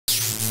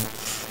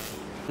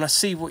And I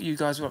see what you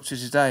guys were up to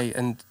today,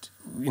 and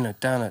you know,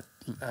 down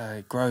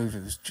at Grove,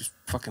 it was just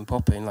fucking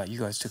popping. Like, you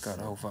guys took out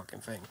the whole fucking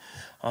thing.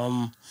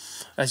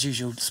 As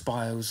usual,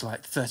 Spy was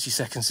like 30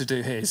 seconds to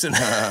do his, and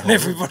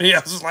everybody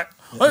else was like,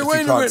 "Hey,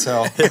 wait a minute!"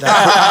 Hit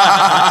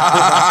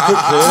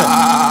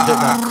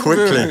that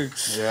quickly.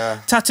 Yeah.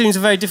 Tattooing's a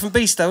very different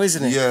beast, though,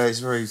 isn't it? Yeah, it's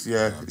very.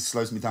 Yeah, it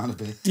slows me down a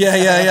bit.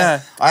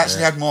 Yeah. I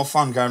actually had more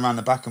fun going around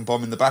the back and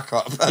bombing the back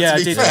up. Yeah,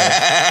 I did.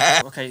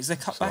 Okay, is there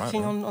cut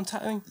backing on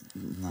tattooing?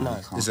 No.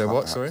 Is there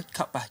what? Sorry.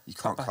 Cut back. You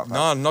can't cut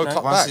back. No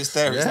cut Once back. it's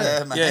there, it's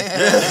there, man.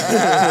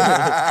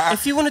 Yeah.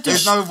 If you want to do,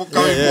 There's no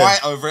going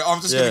white over it. I'm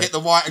just going to hit the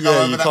white and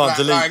go over that black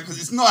line because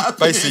it's not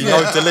happening. Basically,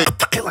 no delete.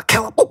 Killa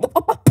Kela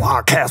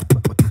podcast.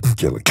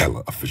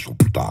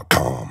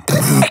 KillaKelaOfficial.com.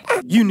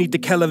 you need the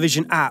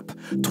Television app.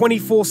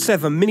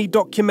 24/7 mini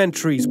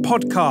documentaries,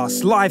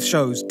 podcasts, live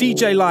shows,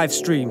 DJ live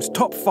streams,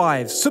 top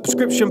 5,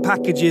 subscription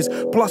packages,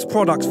 plus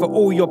products for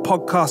all your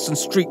podcasts and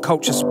street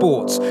culture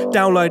sports.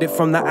 Download it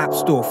from the App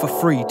Store for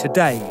free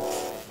today.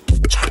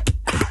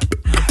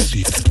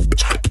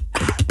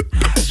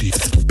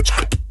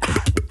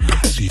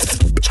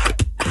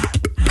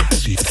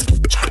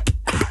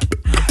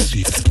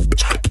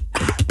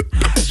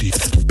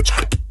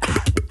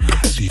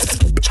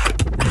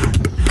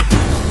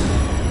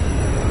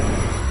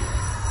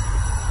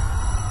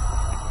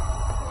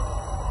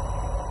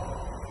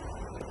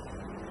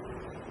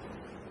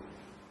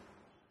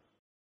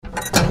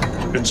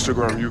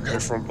 Instagram UK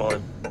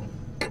Frontline.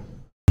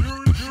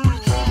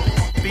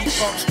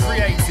 Beatbox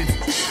created.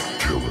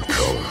 Killa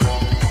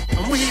Kela.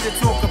 And we're here to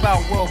talk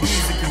about world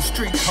music and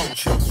street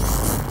culture.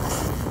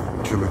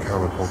 Killa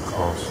Kela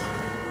podcast.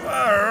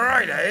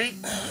 Alrighty.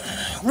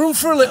 Room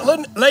for a little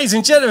one. Ladies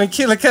and gentlemen,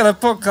 Killa Kela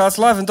podcast,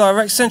 live and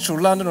direct, central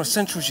London, or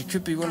central as you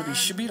could be, want to be,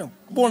 should be. You don't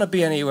want to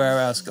be anywhere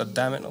else, god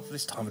damn it, not for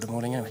this time of the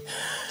morning anyway.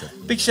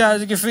 Big shout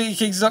out to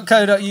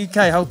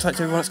graffitikings.co.uk. Hold tight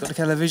to everyone that's got the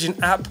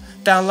Television app.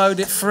 Download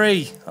it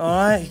free.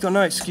 Alright, you've got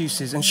no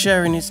excuses. And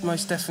sharing is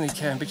most definitely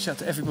caring. Big shout out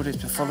to everybody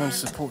that's been following and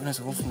supporting us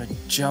all from the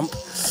jump.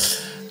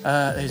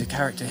 There's a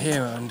character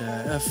here, and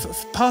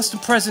past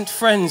and present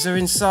friends are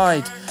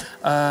inside.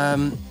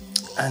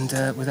 And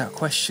without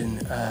question,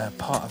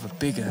 part of a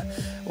bigger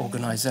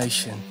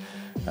organisation,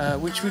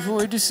 which we've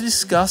already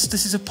discussed.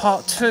 This is a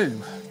part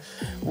 2.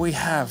 We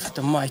have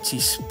the mighty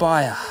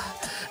Spya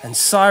and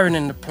Siren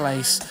in the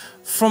place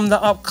from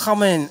the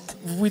upcoming,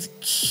 with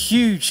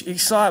huge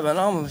excitement.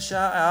 I'm going to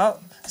shout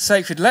out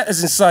Sacred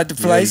Letters inside the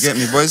place. Yeah, you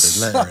get me, boys?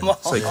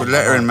 Sacred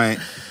Lettering, mate.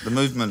 The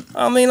movement.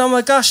 I mean, I'm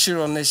a gusher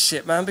on this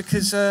shit, man,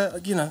 because,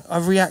 you know, I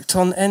react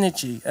on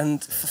energy.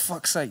 And for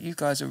fuck's sake, you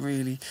guys are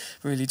really,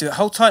 really do it.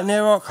 Hold tight,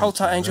 Nero. Hold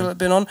tight, Angel, that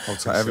been on. Hold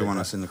tight, everyone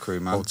that's in the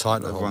crew, man. Hold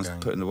tight, everyone's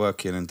putting the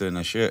work in and doing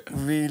their shit.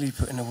 Really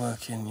putting the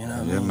work in, you know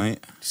what I mean? mate.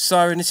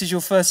 Siren, this is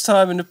your first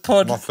time in the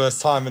pod. My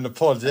first time in the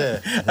pod,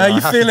 yeah. How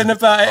you feeling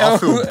about it? I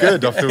feel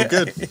good, I feel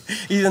good.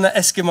 He's in that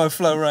Eskimo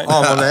flow right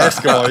now. I'm on the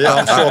Eskimo, yeah.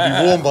 I'm sure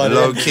I'll be warm by then.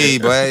 Low key,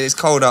 boy. It's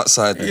cold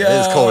outside. Yeah,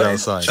 it is cold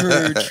outside.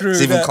 True.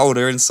 It's even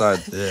colder inside.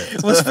 Yeah.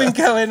 What's been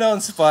going on,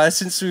 Spy,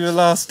 since we were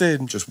last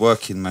in? Just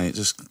working, mate.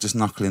 Just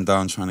knuckling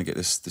down, trying to get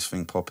this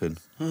thing popping.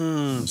 Thing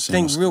real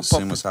Seeing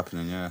popping. what's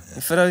happening, yeah.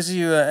 For those of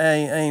you who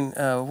ain't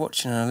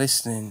watching or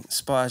listening,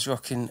 Spy's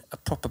rocking a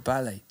proper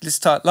ballet.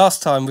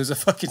 Last time was a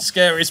fucking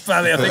scariest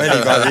ballet I think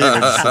I've ever.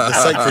 The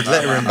Sacred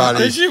Lettering ballet.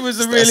 This shit was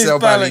the SL realest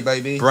ballet.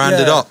 baby.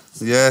 Branded Yeah. up.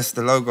 Yes,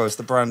 the logo, it's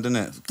the brand,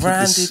 innit?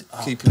 Branded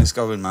up. Keeping this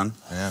going, man.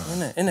 Yeah.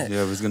 Innit?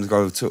 Yeah, we're going to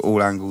go to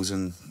all angles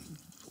and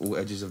all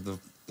edges of the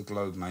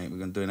globe, mate. We're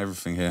going to doing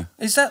everything here.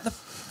 Is that the...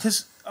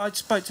 Because I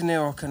spoke to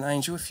Nero and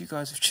Angel. If you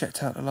guys have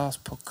checked out the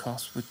last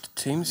podcast with the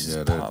team, this is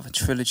part of a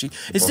trilogy.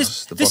 Is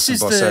this the this boss and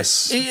is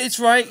bossess. It's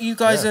right. You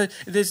guys are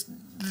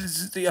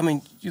I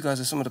mean, you guys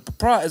are some of the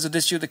proprietors of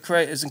this. You're the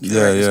creators and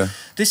curators. Yeah.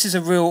 This is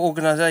a real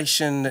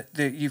organisation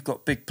that you've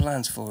got big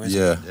plans for,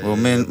 isn't it? Well,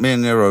 me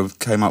and Nero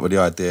came up with the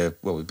idea.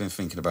 Well, we've been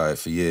thinking about it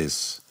for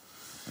years.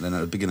 And then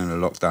at the beginning of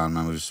the lockdown,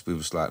 man, we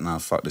was like, no,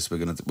 fuck this. We're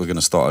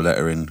gonna start a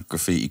lettering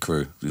graffiti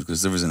crew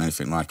because there isn't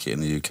anything like it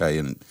in the UK,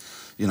 and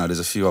you know, there's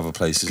a few other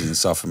places in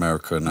South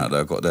America and that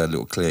have got their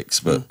little cliques,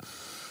 but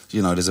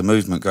you know, there's a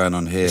movement going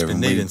on here. It's been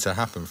needing to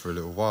happen for a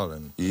little while,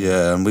 and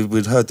and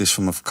we'd heard this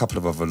from a couple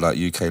of other like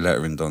UK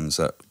lettering dons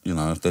that you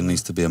know there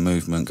needs to be a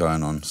movement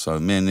going on. So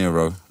me and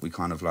Nero, we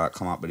kind of like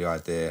come up with the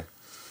idea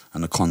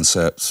and the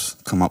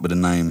concept, come up with a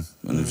name,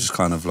 and we've just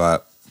kind of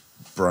like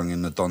brung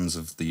in the dons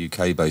of the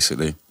UK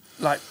basically.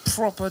 Like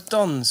proper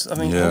dons. I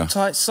mean, Yeah. all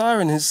tight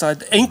Siren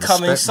inside.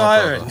 Incoming Respect, my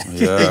Siren. brother.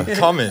 Yeah.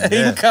 Incoming,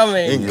 yeah.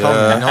 Incoming.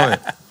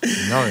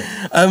 You know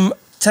it.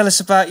 Tell us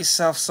about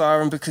yourself,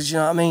 Siren, because you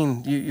know what I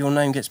mean. Your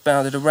name gets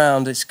bounded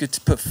around. It's good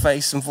to put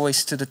face and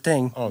voice to the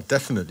thing. Oh,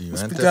 definitely, man.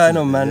 What's been going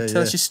on, man? Yeah,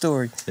 Tell us your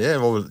story. Yeah,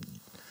 well,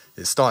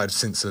 it started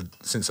since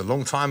a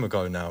long time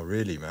ago now,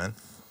 really, man.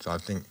 So I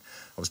think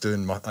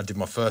I did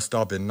my first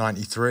dub in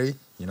 '93,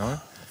 you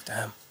know.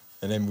 Damn.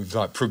 And then we've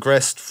like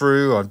progressed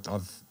through.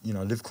 I've you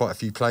know lived quite a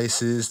few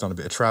places, done a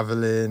bit of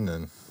travelling,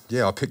 and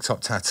yeah, I picked up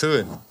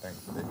tattooing,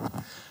 thankfully,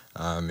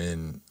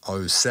 in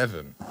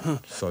 '07.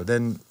 So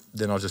then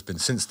then I've just been,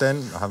 since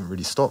then, I haven't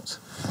really stopped.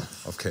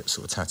 I've kept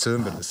sort of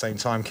tattooing, but at the same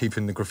time,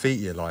 keeping the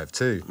graffiti alive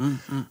too.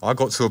 I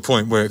got to a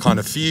point where it kind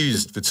of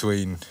fused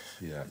between,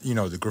 you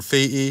know, the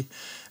graffiti,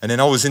 and then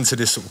I was into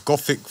this sort of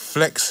gothic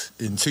flex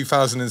in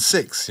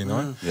 2006, you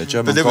know? Yeah,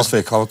 German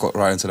gothic, I got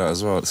right into that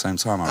as well at the same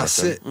time, I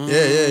reckon.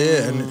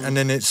 Yeah. And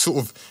then it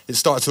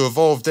started to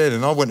evolve then,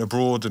 and I went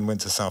abroad and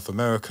went to South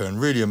America and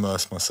really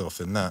immersed myself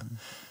in that.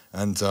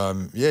 And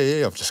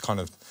I've just kind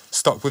of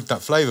stuck with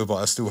that flavour, but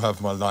I still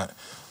have my like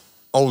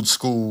old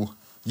school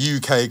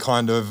UK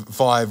kind of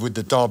vibe with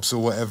the dubs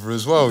or whatever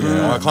as well. You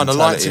know, I kind of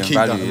like to keep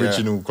that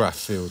original graph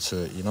feel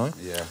to it. You know.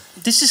 Yeah.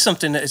 This is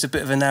something that is a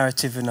bit of a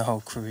narrative in the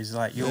whole crew. Is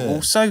like you're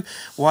all so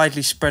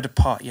widely spread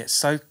apart, yet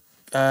so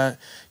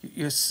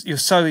you're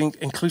so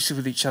inclusive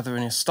with each other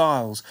in your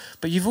styles.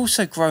 But you've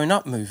also grown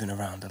up moving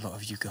around, a lot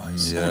of you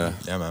guys. Yeah,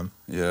 man.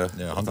 Yeah,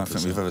 100%. I don't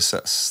think we've ever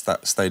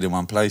stayed in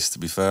one place, to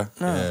be fair.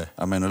 No. Yeah.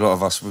 I mean, a lot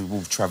of us, we're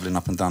all travelling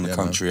up and down the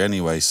country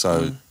anyway,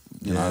 so,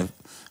 you know,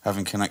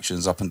 having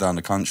connections up and down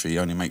the country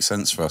only makes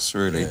sense for us,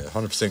 really. Yeah,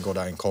 100% got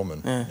that in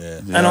common. Yeah.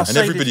 And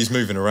everybody's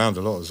moving around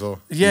a lot as well.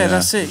 Yeah,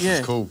 that's it, Which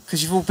is cool.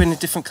 Because you've all been in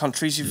different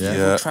countries, you've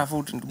all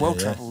travelled and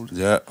well-travelled.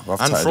 Yeah, I've And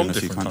tattooed from in a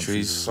few different countries.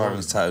 countries as well.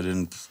 Siren's tattooed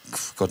in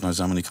God knows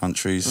how many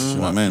countries, you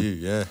know what I mean?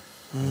 Yeah.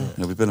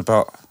 Yeah, we've been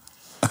about...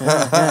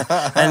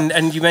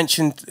 And you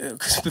mentioned,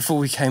 because before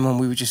we came on,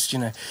 we were just, you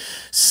know,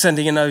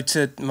 sending a note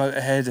to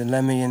Motorhead and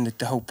Lemmy and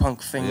the whole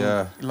punk thing.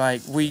 Yeah.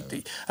 Like,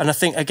 and I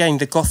think, again,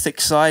 the gothic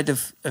side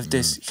of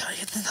this,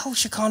 the whole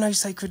CHICANO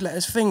Sacred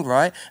Letters thing,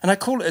 right? And I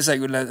call it a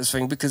Sacred Letters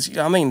thing because,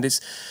 I mean,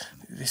 this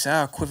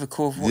our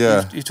quivocal of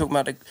what you're talking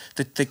about,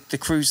 the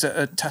crews that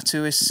are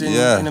tattooists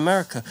in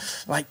America.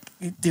 Like,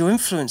 their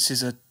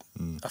influences are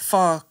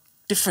far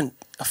different,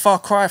 a far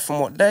cry from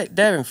what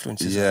their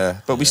influences are. Yeah,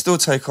 but we still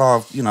take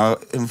our, you know,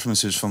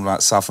 influences from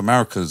like South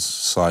America's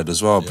side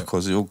as well,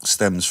 because it all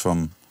stems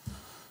from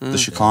the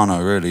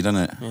CHICANO, really,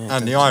 doesn't it? Yeah,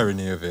 and the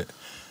irony of it.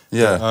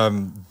 Yeah.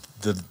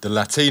 The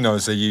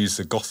Latinos, they use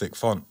the Gothic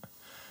font,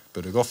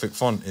 but the Gothic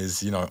font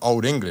is, you know,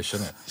 Old English,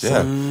 isn't it?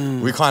 Yeah. So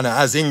we kind of,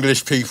 as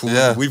English people,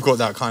 we've got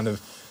that kind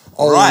of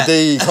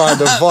oldie kind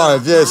of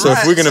vibe. Yeah, so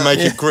if we're going to make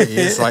it gritty,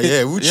 it's like,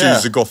 we'll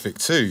choose the Gothic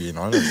too, you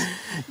know?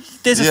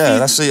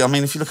 That's it. I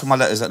mean, if you look at my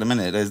letters at the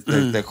minute,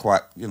 they're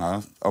quite, you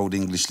know, old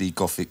Englishly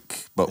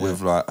Gothic, but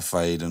with like a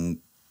fade and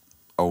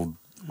old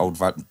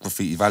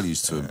graffiti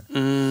values to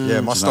them.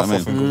 Yeah, my stuff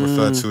often got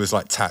referred to as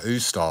like tattoo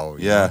style.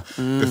 You know?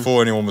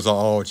 Before anyone was like,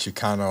 oh,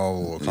 Chicano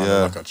or kind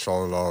of like a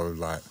cholo,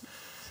 like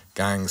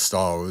gang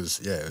style. It was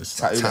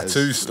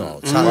tattoo style.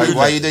 Why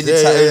are you doing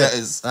your tattoo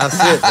letters? That's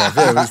it, bruv.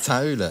 Yeah, it was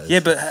tattoo letters. Yeah,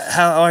 but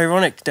how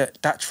ironic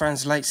that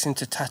translates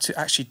into tattoo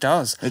actually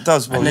does. It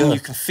does, well, and then you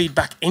can feed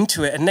back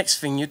into it, and next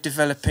thing you're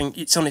developing,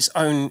 it's on its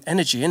own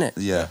energy, innit?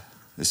 Yeah.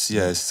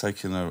 It's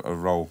taking a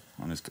role,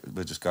 and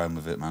we're just going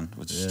with it, man.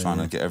 We're just trying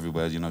to get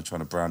everywhere, you know, trying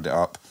to brand it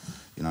up.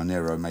 You know,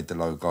 Nero made the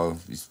logo.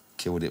 He's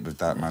killed it with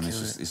that, man.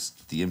 It's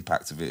the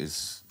impact of it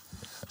is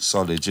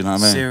solid, you know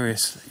what I mean?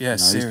 Serious, yeah,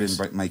 serious. He's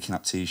been making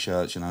up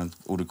T-shirts, you know,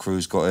 all the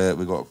crew's got it.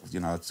 We've got, you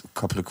know, a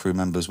couple of crew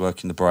members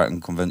working the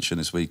Brighton convention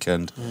this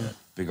weekend.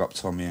 Big up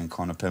Tommy and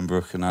Connor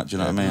Pembroke and that, do you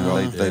know what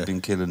I mean? They've been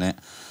killing it.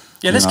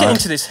 Yeah, let's get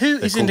into this. Who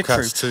is in the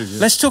crew?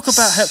 Let's talk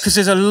about how, because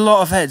there's a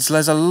lot of heads,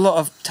 there's a lot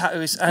of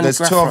tattooists and there's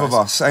 12 of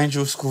us.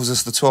 Angel calls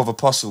us the 12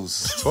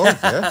 apostles. 12,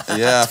 yeah?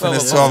 Yeah, I think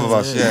there's 12 of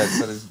us, yeah.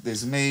 So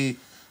there's me,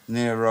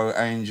 Nero,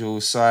 Angel,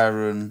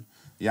 Siren,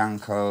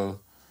 Yanko,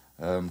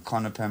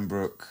 Connor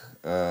Pembroke,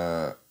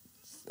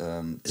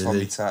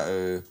 Tommy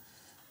Tattoo,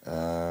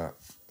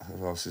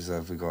 who else is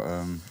there? We got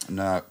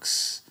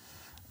Nurks,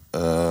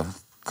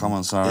 come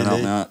on, Siren, help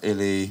me out,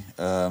 Illy,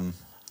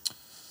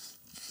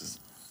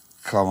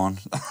 come on.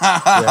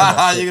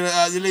 You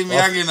leave me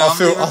hanging now.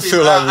 I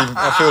feel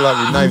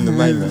like we named the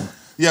main man.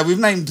 Yeah, we've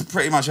named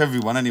pretty much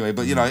everyone anyway,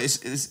 but you know,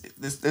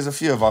 there's a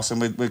few of us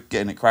and we're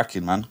getting it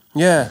cracking, man.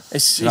 Yeah,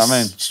 you know what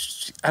I mean?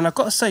 And I've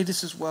got to say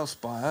this as well,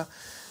 Spya,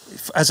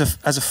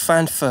 as a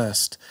fan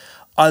first,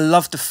 I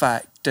love the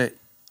fact that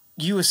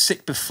you were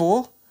sick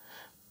before,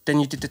 then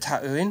you did the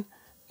tattooing.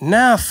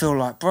 Now I feel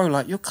like, bro,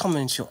 like you're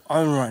coming into your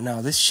own right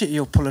now. This shit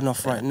you're pulling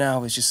off right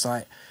now is just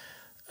like,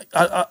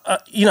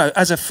 you know,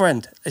 as a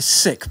friend, it's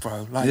sick,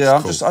 bro. Like,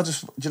 yeah, I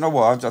just, do you know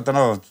what? I don't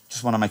know. I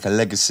just want to make a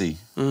legacy.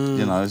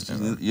 You know,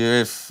 you're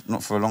here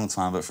not for a long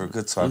time, but for a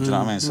good time. Do you know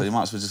what I mean? So you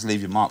might as well just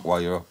leave your mark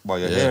while you're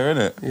here,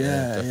 innit?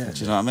 Yeah. Do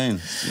you know what I mean?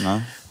 You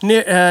know.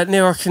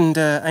 Nirok and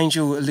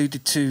Angel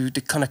alluded to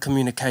the kind of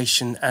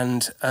communication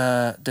and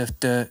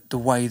the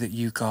way that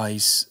you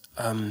guys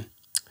have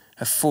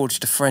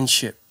forged a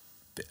friendship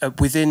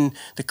within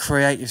the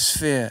creative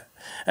sphere.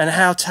 And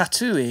how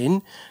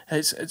tattooing,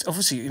 it's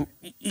obviously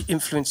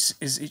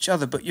influences each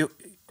other, but you,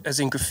 as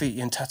in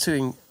graffiti and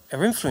tattooing,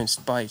 are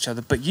influenced by each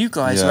other. But you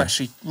guys are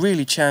actually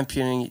really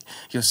championing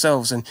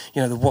yourselves, and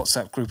you know the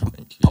WhatsApp group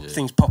and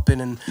things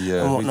popping and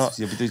whatnot.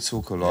 We do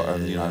talk a lot,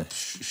 and you know,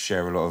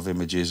 share a lot of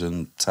images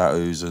and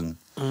tattoos and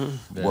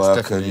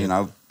work, and you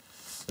know,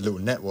 a little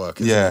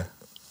network. Yeah,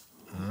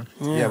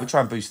 we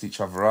try and boost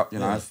each other up. You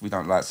know, if we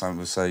don't like something,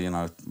 we'll say, you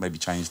know, maybe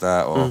change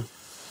that or.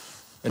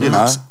 And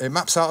it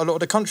maps out a lot of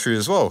the country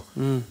as well.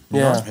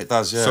 Yeah. It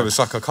does, yeah. So it's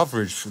like a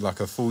coverage, like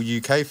a full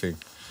UK thing.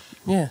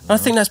 Yeah, I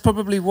think that's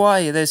probably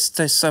why there's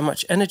so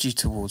much energy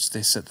towards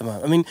this at the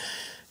moment. I mean,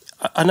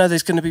 I know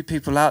there's going to be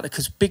people out there,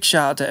 because big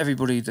shout out to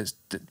everybody that's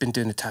been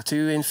doing the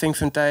tattooing thing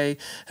from day,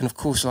 and of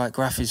course, like,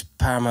 graph is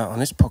paramount on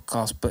this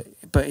podcast.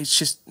 But it's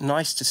just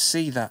nice to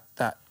see that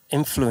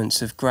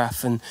influence of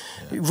graph and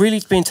it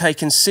really being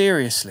taken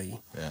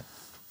seriously. Yeah.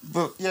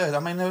 But yeah,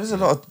 I mean, there is a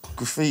lot of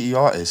graffiti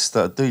artists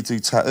that do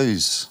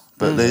tattoos,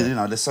 but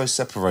they're so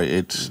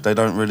separated. They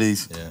don't really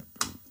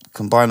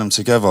combine them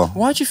together.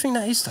 Why do you think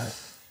that is, though?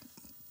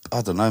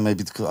 I don't know.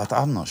 Maybe because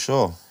I'm not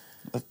sure.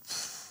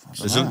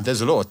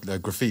 There's a lot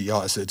of graffiti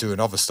artists that are doing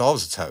other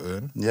styles of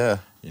tattooing. Yeah,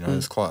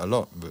 there's quite a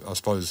lot. But I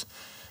suppose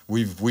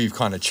we've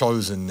kind of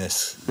chosen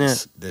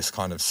this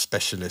kind of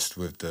specialist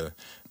with the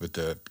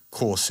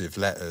cursive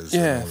letters.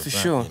 Yeah, and all of for that,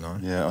 sure.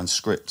 Yeah, on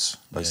scripts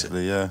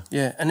basically. Yeah.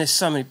 Yeah, and there's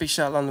so many. Big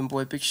shout out London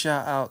Boy. Big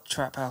shout out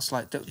Trap House.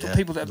 Like the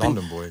people that have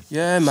London been. Boy.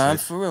 Yeah, man,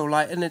 Sick. for real.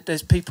 Like, and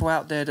there's people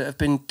out there that have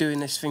been doing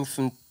this thing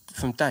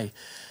from day.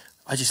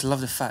 I just love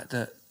the fact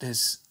that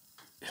there's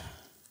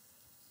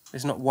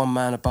not one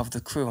man above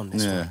the crew on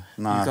this one.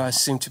 Nah. You guys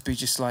seem to be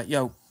just like,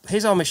 yo,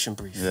 here's our mission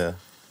brief. Yeah.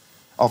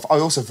 I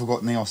also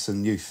forgot Neos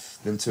and Youth.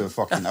 Them two are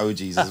fucking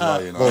OGs as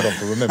well, you know. Hold on,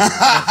 for remember.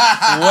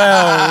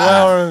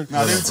 well.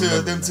 No,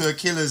 them two are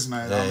killers,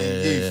 man. I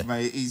mean, Youth,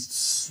 mate, he's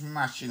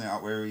smashing it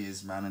up where he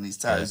is, man, and his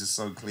tattoos are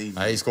so clean.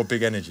 He's got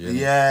big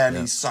energy. And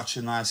he's such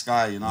a nice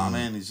guy, you know what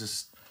I mean? He's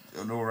just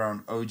an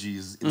all-round OG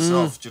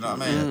himself, do you know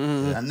what I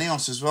mean? And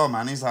Neos as well,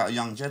 man, he's like a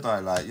young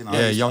Jedi, like, you know.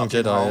 Yeah, he's young up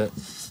in Jedi, Hull.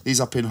 He's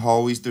up in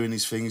Hull, he's doing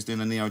his thing, he's doing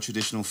a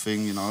neo-traditional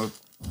thing, you know,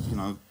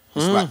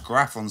 it's like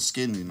graph on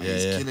skin, you know,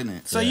 he's killing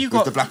it. So you with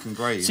got the black and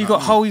grey. So you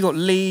got Hull, you got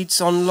Leeds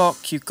on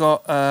lock, you've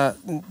got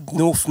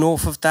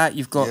north of that,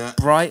 you've got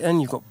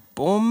Brighton, you've got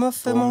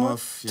Bournemouth.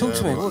 Talk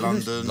to me. What,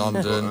 London.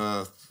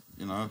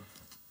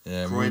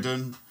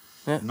 Croydon,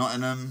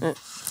 Nottingham,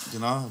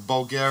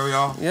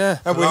 Bulgaria,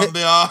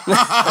 Colombia,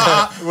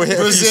 we're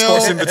hitting Brazil, a few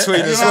spots in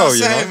between as well.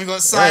 You know, we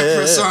got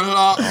Cyprus on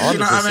lock. You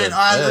know what I mean?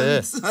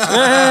 Ireland.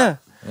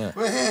 Yeah.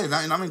 We're here. You know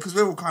what I mean? Because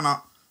we're all kind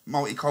of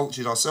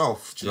multicultural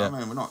ourselves. Do you know what I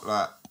mean? We're not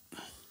like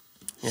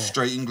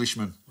straight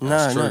Englishmen. No.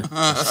 That's true.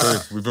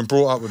 We've been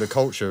brought up with a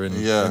culture in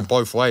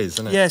both ways,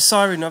 isn't it? Yeah,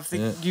 Siren, I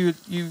think you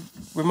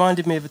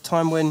reminded me of a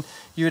time when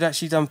you had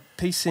actually done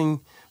piecing.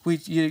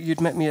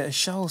 You'd met me at a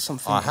show or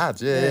something. I had, Talk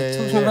to me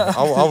yeah. about that.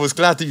 I was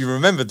glad that you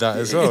remembered that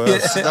as well.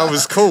 That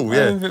was cool, I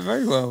yeah. remember it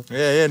very well.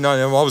 Yeah, no,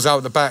 I was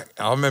out the back.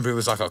 I remember it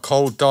was like a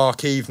cold,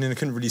 dark evening. I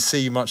couldn't really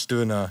see much,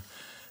 doing a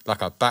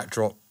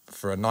backdrop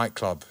for a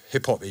nightclub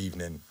hip-hop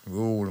evening with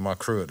all of my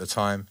crew at the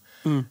time.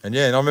 And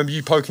I remember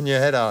you poking your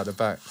head out at the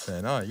back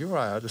saying, "Oh, you're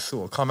right, I just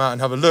sort of come out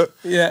and have a look."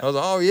 Yeah. I was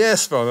like, "Oh,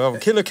 yes, bro, I'm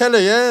Killa Kela,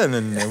 yeah." And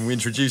then we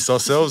introduced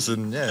ourselves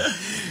and Yeah,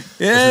 this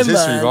is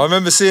history. man. But I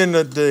remember seeing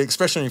the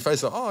expression on your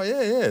face like, "Oh,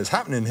 yeah, it's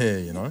happening here,"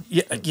 you know?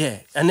 Yeah.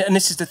 And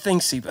this is the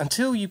thing, see,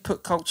 until you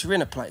put culture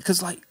in a place,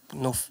 because like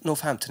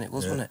Northampton it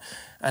was, wasn't it?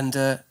 And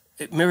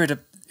it mirrored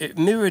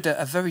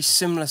a very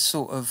similar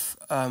sort of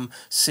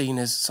scene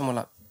as someone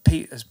like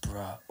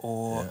Petersburg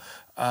or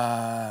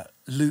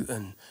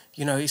Luton.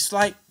 You know, it's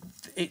like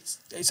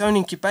its own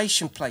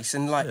incubation place,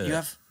 and like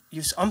I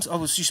used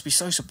to be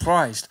so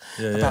surprised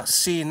about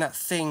seeing that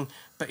thing,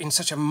 but in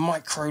such a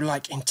micro,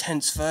 like,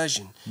 intense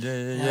version. Yeah.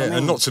 You know what I mean?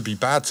 And not to be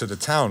bad to the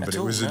town, but it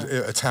all, was no.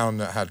 a town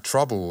that had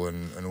trouble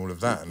and all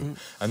of that,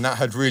 and that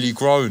had really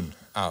grown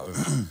out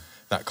of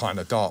that kind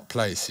of dark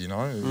place, you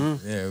know.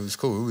 Yeah, it was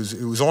cool.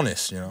 It was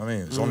honest, you know what I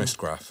mean? It was honest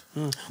graph.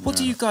 What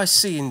do you guys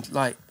see in,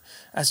 like,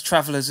 as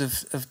travellers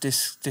of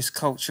this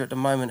culture at the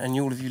moment, and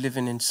all of you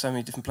living in so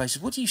many different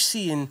places? What do you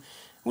see in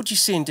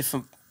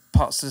different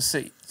parts of the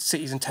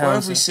cities and towns? Well,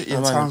 every city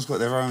and town's got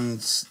their own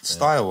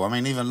style. I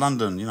mean, even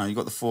London, you know, you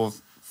got the four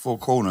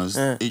corners.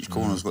 Each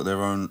corner's got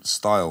their own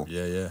style.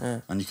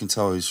 Yeah. And you can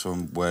tell who's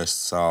from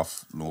west,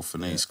 south, north,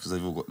 and east, because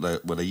they've all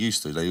got they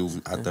used to. They all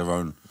had their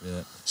own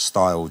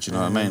style. Do you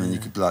know what I mean? And you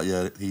could be like,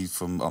 he's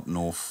from up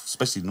north,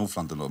 especially North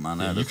London, lot, man.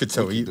 Yeah, you could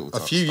tell. A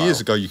few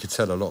years ago, you could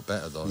tell a lot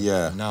better though.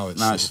 Yeah. Now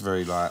it's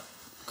very like.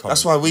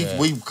 That's why we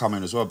come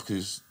in as well,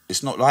 because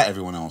it's not like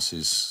everyone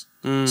else's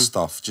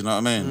stuff. Do you know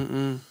what I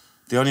mean?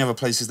 The only other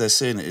places they're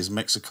seeing it is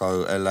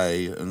Mexico,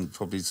 LA, and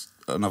probably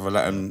another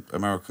Latin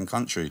American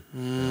country.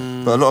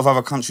 But a lot of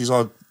other countries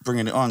are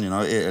bringing it on, you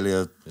know.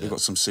 Italy, they've got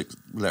some sick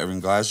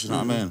lettering guys, you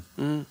know what I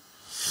mean?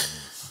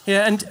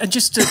 Yeah, and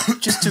just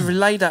to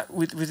relay that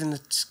within the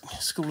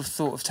school of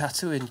thought of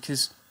tattooing,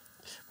 because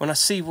when I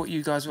see what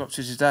you guys are up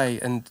to today,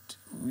 and,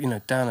 you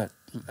know, down at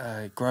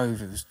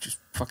Grove, it was just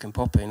fucking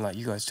popping. Like,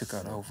 you guys took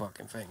out the whole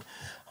fucking thing.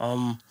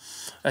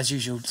 As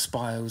usual,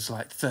 Spy was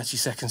like 30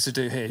 seconds to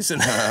do his,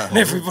 and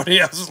everybody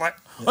else was like,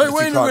 "Hey,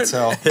 wait a minute!"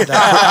 Tell. hit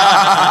that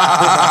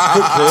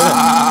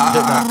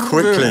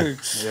quickly.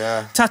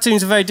 Yeah.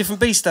 Tattooing's a very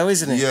different beast, though,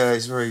 isn't it? Yeah,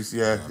 it's very.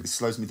 Yeah, it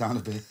slows me down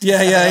a bit.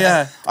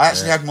 Yeah. I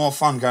actually had more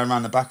fun going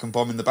around the back and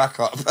bombing the back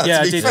up.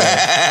 Yeah, I did.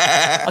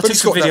 I But took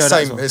it's some got video that of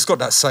that as same. well. It's got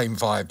that same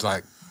vibe.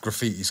 Like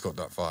graffiti's got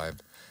that vibe.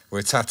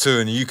 Where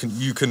tattooing, you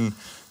can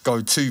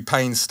go too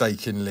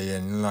painstakingly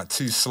and like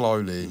too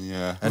slowly.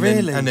 Yeah. And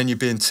Really? then you're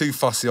being too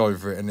fussy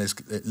over it, and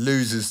it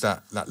loses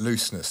that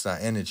looseness,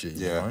 that energy.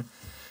 Yeah. You know?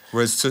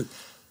 Whereas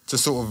to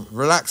sort of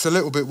relax a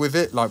little bit with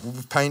it, like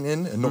with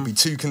painting, and not be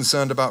too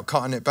concerned about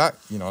cutting it back,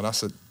 you know,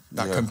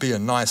 that can be a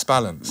nice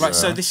balance. Right,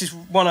 so this is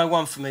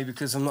 101 for me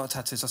because I'm not a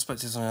tattooist. I spoke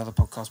to this on another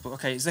podcast, but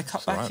okay, is there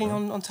cut backing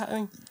on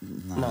tattooing?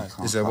 No. No. you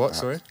can't Is there cut what? back.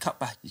 Sorry. Cut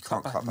back. You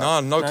can't cut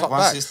back. No cut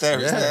Once back. it's there,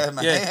 it's there,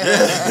 man.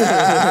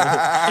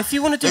 Yeah. If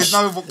you want to do, There's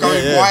no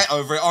going white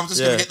over it. I'm just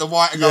going to hit the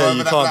white and go over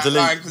you that can't black delete.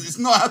 line because it's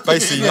not happening.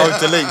 Basically, no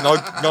delete,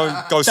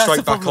 no go the straight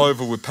back problem.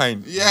 over with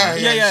paint. Yeah.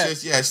 Yeah.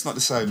 It's not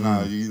the same.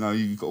 No, you know,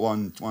 you've got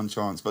one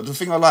chance. But the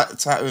thing I like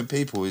tattooing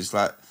people is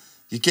like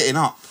you're getting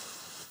up.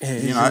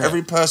 You know,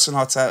 every person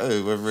I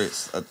tattoo, whether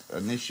it's an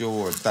initial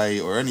or a date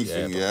or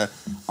anything,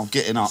 I'm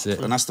getting up, That's it.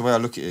 and that's the way I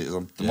look at it. Is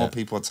the more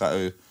people I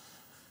tattoo,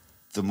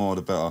 the more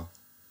the better.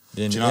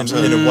 In, Do you know what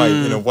I'm in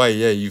saying? in a way,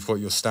 yeah, you've got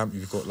your stamp,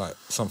 you've got like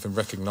something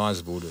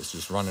recognisable that's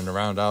just running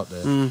around out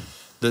there.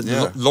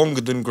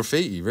 Longer than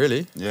graffiti,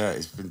 really. Yeah,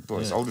 it's been. Well,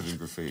 it's older than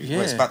graffiti. Yeah.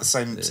 Well, it's about the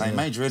same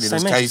age, really. Same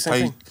There age, was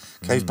same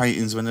cave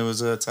paintings when there was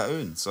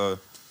tattooing. So,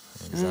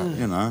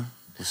 you know,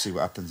 we'll see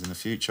what happens in the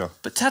future.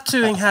 but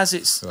tattooing has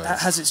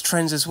its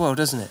trends as well,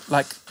 doesn't it?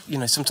 Like, you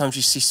know, sometimes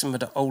you see some of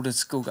the older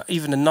school guys,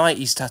 even the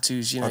 90s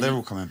tattoos, you know. They're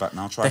all coming back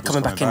now. they're Tribal's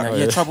coming back in now.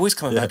 Yeah, Tribal is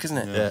coming back, isn't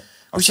it? Yeah.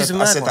 Which I is said, a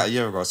mad I said one. that a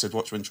year ago. I said,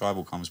 watch when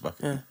Tribal comes back,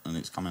 and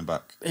it's coming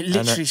back. It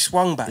literally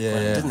swung back,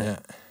 didn't it?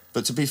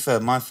 But to be fair,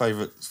 my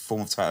favourite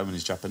form of tattooing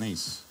is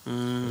Japanese. You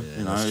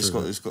know, it's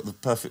got the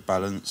perfect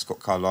balance, it's got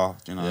colour,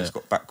 you know, it's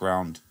got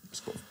background, it's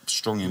got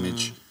strong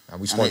image,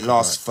 And it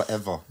lasts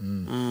forever. You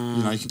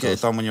know, you can get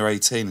it done when you're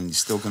 18 and you're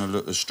still going to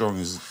look as strong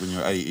as when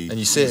you're 80. And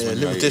you see it at a when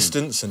you're little 18.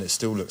 distance, and it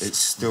still looks. It's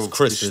still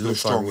crisp. it's It looks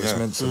still like what it's strong,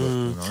 meant to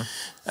look. You know?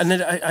 And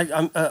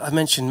then I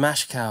mentioned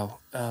Mash Cow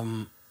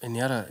in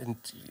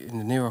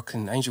the Nerock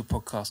and Angel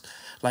podcast,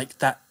 like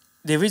that.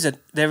 There is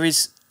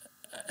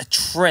a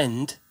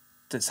trend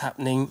that's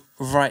happening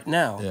right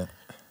now. Yeah.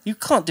 You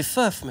can't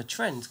defer from a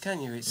trend,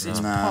 can you? It's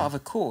Nah. part of a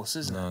course,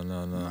 isn't it?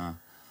 No. Nah.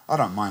 I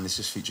don't mind. It's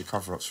just feature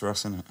cover-ups for us,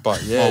 isn't it?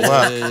 But More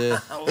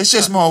work. It's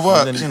just more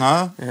work, you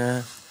know.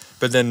 Yeah.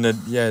 But then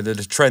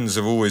the trends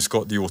have always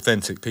got the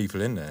authentic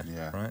people in there.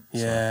 Yeah. Right.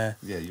 Yeah.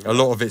 Yeah, you're A right.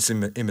 lot of it's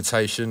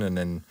imitation, and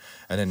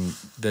then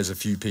there's a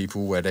few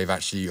people where they've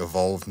actually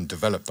evolved and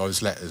developed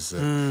those letters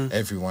that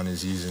everyone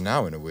is using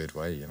now in a weird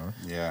way, you know.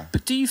 Yeah.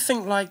 But do you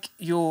think, like,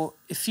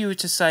 if you were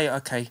to say,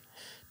 okay,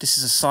 this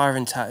is a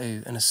siren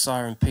tattoo and a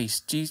siren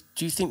piece, do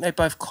you think they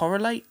both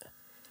correlate?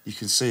 You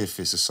can see if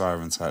it's a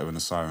siren tattoo and a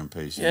siren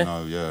piece. Yeah. You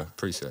know, yeah.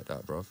 Appreciate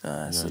that, bro. So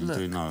Yeah, you look.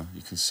 do know.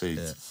 You can see.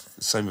 Yeah.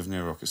 Same with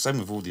Nerock. Same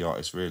with all the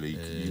artists, really.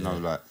 You know,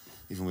 like,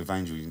 even with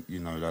Angel, you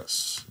know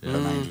that's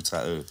an Angel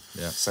tattoo.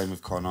 Yeah. Same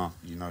with Connor,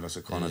 you know that's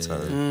a Connor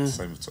tattoo.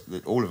 Same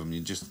with all of them. You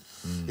just,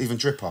 even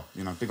Dripper,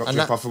 you know, big up And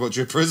Dripper. that- I forgot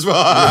Dripper as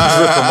well.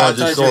 Dripper,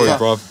 Don't sorry, do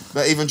bro.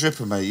 But even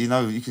Dripper, mate, you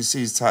know, you can see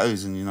his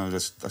tattoos and you know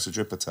that's a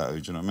Dripper tattoo.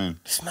 Do you know what I mean?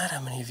 It's mad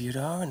how many of you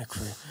there are in the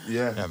crew.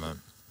 Yeah. Yeah,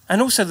 man.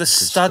 And also the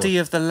study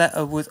of the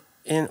letter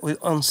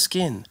on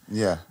skin.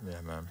 Yeah.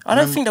 Yeah, man. I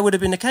don't think that would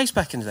have been the case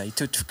back in the day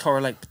to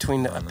correlate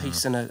between a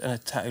piece and a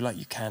tattoo like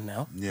you can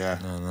now. Yeah.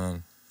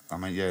 No. I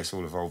mean, yeah, it's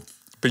all evolved.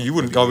 But you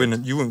wouldn't go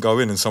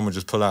in and someone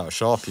just pull out a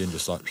Sharpie and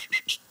just like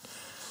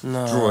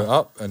No. draw it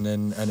up and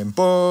then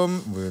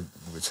boom,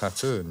 we're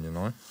tattooing, you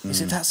know.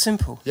 Is it that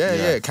simple? Yeah,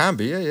 Yeah. it can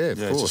be. Yeah, of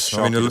Yeah, course. just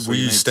I mean, Sharpie, that's what we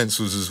you use need.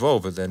 stencils as well,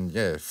 but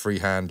then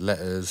freehand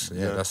letters.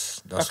 Yeah, Yeah.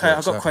 that's Okay, where I've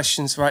it's got at.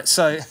 questions. Right,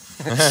 so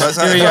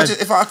So Here we go.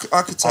 if I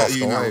could tattoo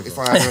you now, After if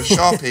I had a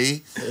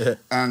Sharpie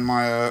and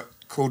my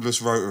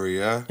cordless rotary,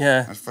 yeah?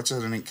 Yeah. If I just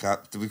had an ink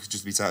cap, we could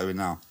just be tattooing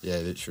now. Yeah,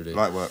 literally.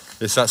 Light work.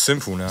 It's that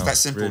simple now. It's that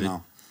simple really.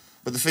 now.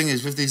 But the thing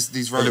is, with these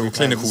little rotary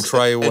clinical pens,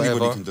 tray or anybody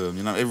whatever. can do them.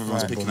 You know,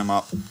 everyone's Right. picking them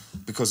up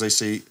because they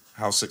see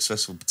how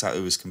successful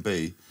tattooers can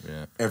be.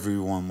 Yeah.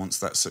 Everyone wants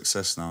that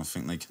success now. I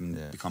think they can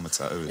become a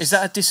tattooist. is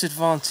that a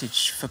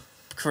disadvantage for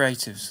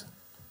creatives?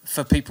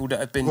 For people that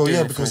have been well, doing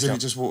yeah, it because for a then it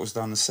job? just waters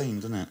down the seam,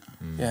 doesn't it?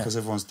 Yeah. Because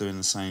everyone's doing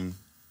the same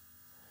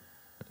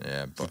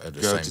Yeah, but at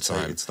the same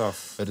time, regurgitated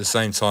stuff.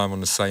 on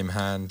the same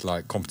hand,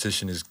 like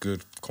competition is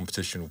good.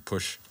 Competition will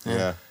push.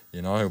 Yeah.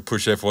 You know, it'll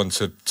push everyone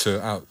to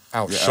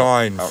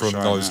outshine from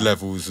outshine, those yeah.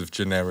 levels of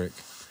generic.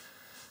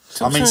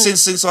 I mean,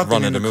 since I've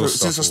been in the Run-of-the-mill crew,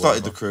 stuff since I or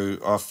started the whatever.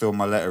 crew, I feel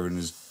my lettering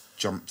has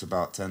jumped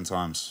about 10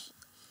 times,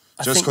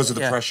 I just think- because of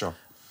the yeah. pressure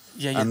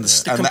Yeah, and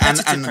the and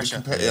competitive the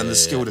pressure. and the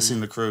skill that's in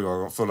the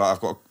crew. I feel like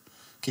I've got to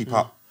keep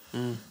up. Yeah,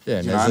 and You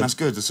know, there's, and that's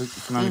good. It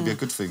can only be a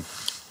good thing.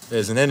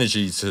 there's an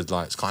energy to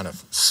like kind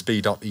of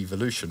speed up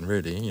evolution,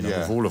 really. You know, Yeah.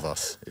 with all of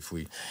us, if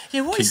we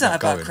Yeah, what keep is that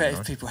about going, creative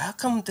you know? people? How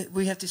come that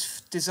we have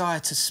this desire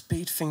to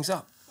speed things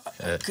up?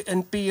 Yeah.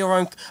 And be your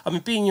own. I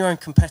mean, being your own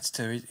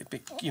competitor,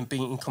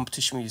 being in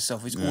competition with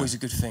yourself is always a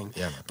good thing.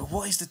 Yeah, man. But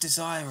what is the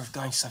desire of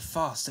going so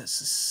fast?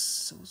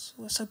 That's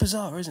so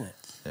bizarre, isn't it?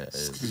 Yeah, it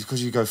is.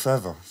 Because you go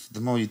further. The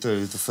more you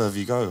do, the further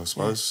you go. I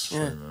suppose.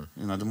 Yeah.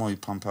 You know, the more you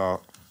pump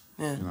out.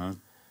 Yeah. You know,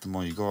 the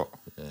more you got.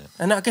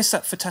 And I guess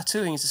that for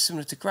tattooing is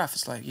similar to graph.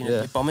 It's like, you know,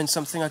 you're bombing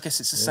something. I guess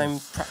it's the same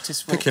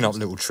practice. Picking up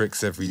little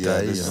tricks every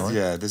day. There's, you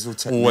know? there's all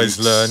techniques. Always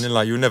learning.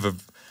 Like, you'll never,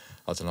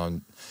 I don't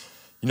know,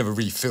 you never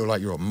really feel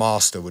like you're a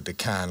master with the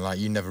can. Like,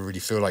 you never really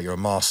feel like you're a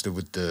master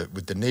with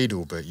the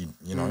needle. But,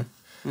 you know,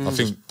 I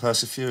think... Just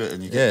persevere it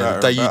and you get better.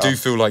 The day and better. you do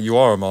feel like you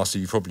are a master,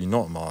 you're probably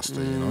not a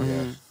master, you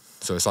know?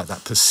 So it's like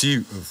that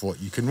pursuit of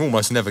what you can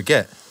almost never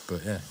get.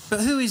 But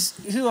But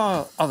who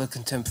are other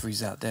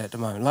contemporaries out there at the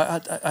moment?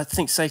 Like I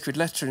think Sacred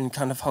Lettering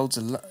kind of holds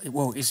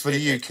it's for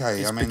the UK.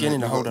 It's I mean, beginning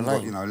to hold a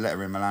lane. You know,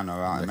 Lettering Milano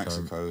out in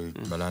Mexico.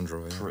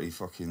 Melandro, pretty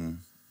fucking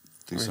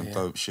do some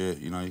dope shit.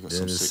 You know, you got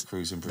some sick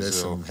crews in Brazil.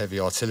 There's some heavy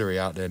artillery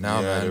out there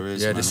now, man. There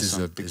is, yeah, man. this is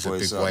Some a big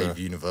big wave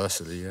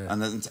universally. Yeah,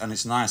 and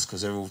it's nice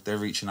because they're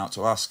reaching out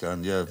to us,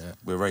 going,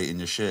 we're rating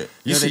your shit.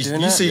 You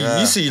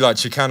see like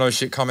Chicano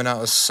shit coming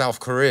out of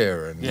South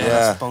Korea and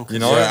you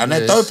know, and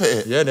they're dope at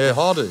it. Yeah, they're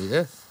hard at it.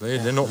 Yeah,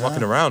 they're not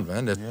mucking around,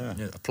 man.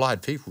 They're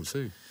applied people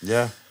too.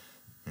 Yeah,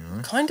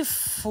 kind of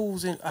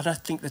falls in, and I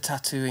think the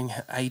tattooing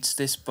aids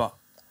this, but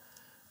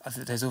I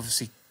think there's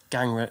obviously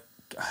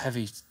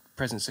heavy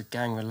presence of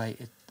gang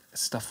related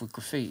stuff with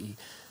graffiti.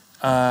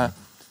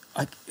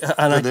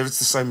 it's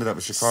the same with that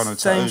with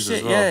Chicano tattoos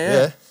as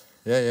well.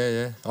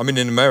 Yeah. I mean,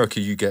 in America,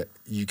 you get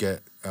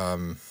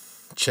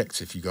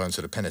checked if you go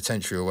into the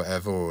penitentiary or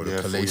whatever, or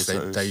the police.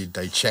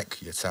 They check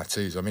your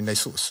tattoos. I mean, I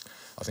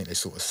think they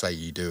sort of say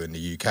you do in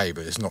the UK,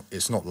 but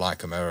it's not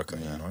like America,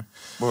 you know.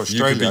 Well,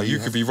 Australia, you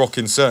could be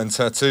rocking certain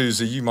tattoos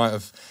that you might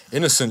have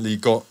innocently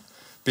got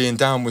being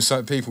down with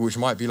certain people, which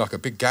might be like a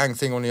big gang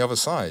thing on the other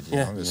side. You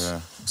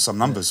know? Some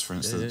numbers, for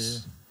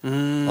instance. I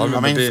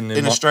mean,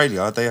 in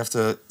Australia,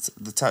 the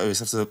tattooists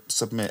have to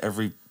submit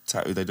every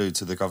tattoo they do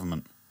to the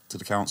government, to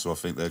the council. I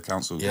think the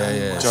council,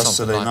 just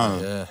so they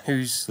know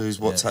who's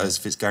what tattoos,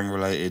 if it's gang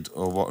related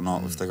or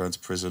whatnot, if they're going to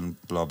prison,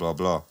 blah blah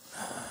blah.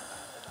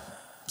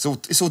 It's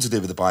all to do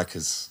with the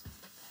bikers.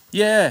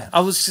 Yeah,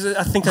 I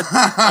think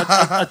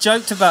I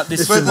joked about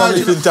this.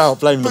 If in doubt,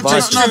 blame the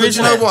bikers. But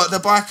you know what? The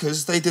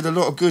bikers, they did a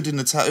lot of good in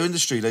the tattoo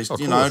industry. They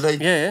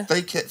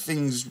kept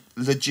things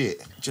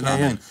legit. Do you know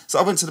what I mean? So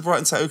I went to the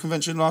Brighton Tattoo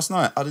Convention last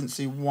night. I didn't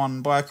see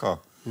one biker,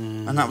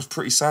 and that was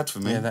pretty sad for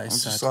me. Yeah, that is I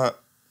was sad. just like,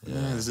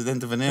 there's the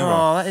end of an era.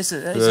 Oh, that is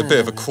a bit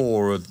of a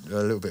core, a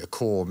little bit of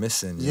core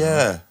missing. You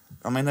know?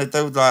 I mean,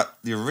 they were like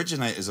the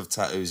originators of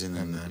tattoos back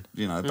in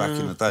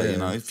the day. You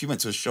know, if you went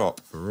to a shop,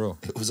 for real,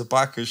 it was a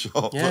biker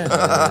shop.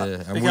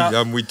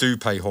 And we do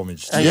pay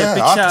homage to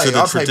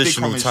the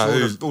traditional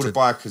tattoos. All the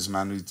bikers,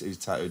 man, who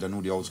tattooed, and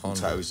all the old school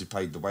tattooers who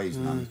paid the waves,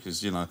 man,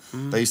 because you know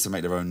they used to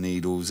make their own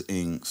needles,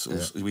 inks.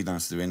 We don't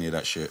have to do any of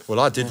that shit. Well,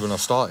 I did when I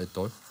started,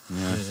 though.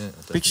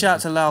 Big shout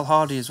out to Lal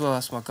Hardy as well.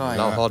 That's my guy.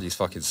 Lal Hardy's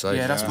fucking safe.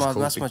 Yeah, that's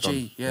my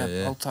G.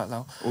 Yeah, hold tight,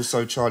 Lal.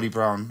 Also, Charlie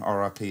Brown,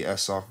 R.I.P.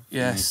 SR. Yes,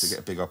 he needs to get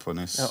a big up on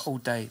this. All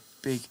day,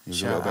 big. He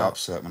was a little bit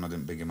upset when I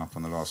didn't big him up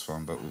on the last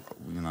one, but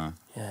you know,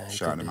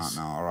 shouting him out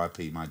now.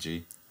 R.I.P. my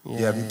G.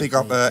 Yeah, big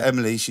up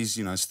Emily.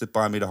 She's stood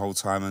by me the whole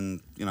time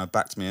and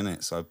backed me in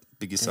it. So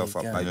big yourself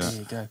up, mate. There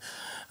you go.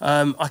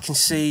 I can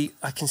see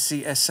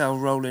SL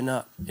rolling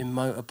up in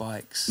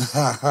motorbikes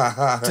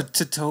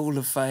to Hall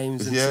of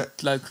Fames and to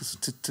locals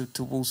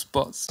to wall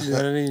spots. You know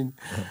what I mean?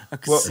 I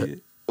can see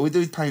it. We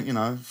do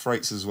paint,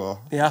 freights as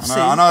well. Yeah,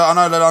 I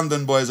know the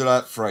London boys are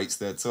like freights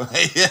there too.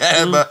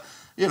 But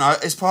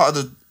it's part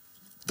of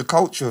the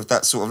culture of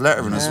that sort of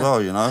lettering as well.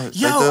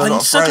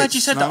 I'm so glad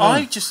you said that.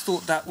 I just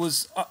thought that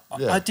was.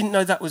 I didn't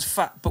know that was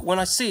fact, but when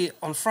I see it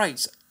on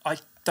freights, I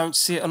don't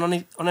see it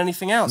on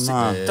anything else.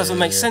 No. It doesn't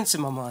make sense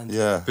in my mind.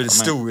 Yeah, but it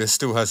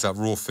still has that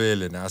raw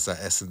feeling. It has that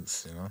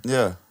essence.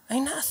 Yeah.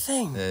 Ain't that a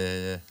thing?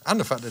 Yeah. And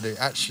the fact that it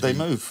they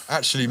move.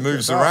 Actually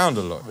moves around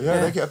a lot.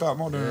 Yeah, they get about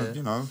more than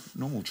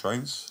normal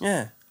trains.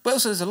 Yeah, but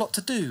also there's a lot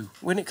to do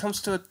when it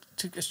comes to a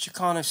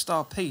Chicano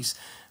style piece.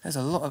 There's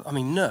a lot of,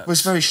 nerves. Well,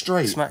 it's very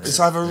straight. It's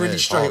either really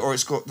straight or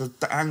it's got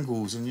the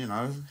angles, and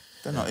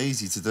they're not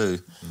easy to do.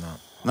 No.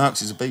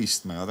 Nurks is a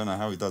beast, mate. I don't know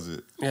how he does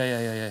it.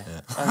 Yeah.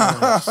 I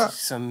don't know,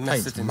 some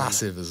method in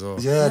massive as well.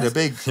 Yeah, they're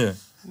big.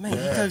 Mate,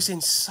 he goes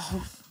in so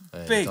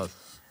big. Yeah,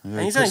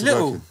 and he's only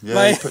little.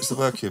 He puts the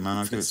work in, man.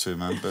 I'll give it to him,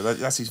 man. But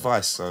that's his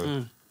vice,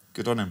 so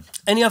good on him.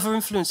 Any other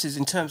influences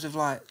in terms of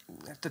like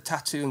the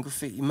tattoo and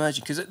graffiti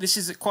merging? Because this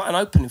is quite an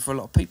opening for a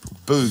lot of people.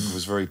 Boog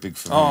was very big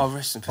for me. Oh,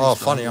 rest in peace. Oh,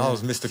 funny. I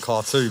was Mr.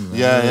 Cartoon, man.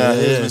 Yeah,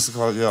 he was Mr.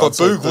 Cartoon. Yeah, but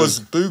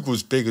Boog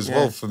was big as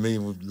well for me.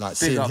 Like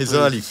seeing his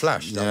early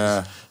flash.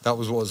 That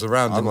was what was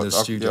around in the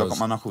studios. I got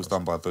my knuckles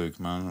done by Boog,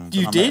 man.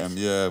 You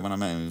did? When I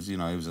met him, he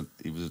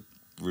was a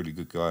really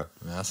good guy.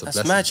 Yeah,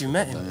 that's mad you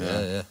met him.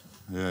 Yeah.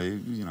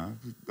 Yeah,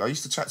 I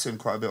used to chat to him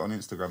quite a bit on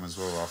Instagram as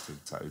well after he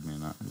tattooed me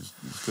and that. It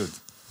was good.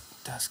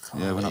 That's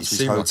cool. Yeah, went up to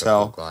his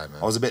hotel.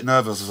 I was a bit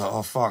nervous. I was like,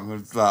 oh, fuck.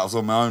 I was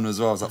on my own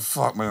as well. I was like,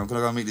 fuck, man, I'm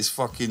going to go meet this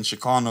fucking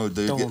Chicano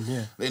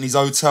dude. In his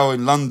hotel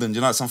in London,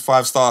 some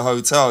 5-star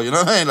hotel, you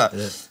know what I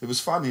mean? It was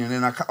funny. And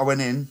then I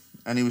went in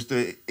and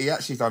he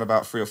actually done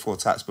about 3 or 4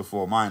 tats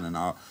before mine. And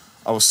I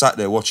was sat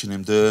there watching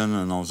him doing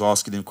and I was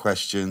asking him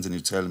questions and he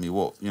was telling me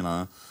what,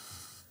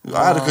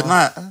 I had a good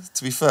night,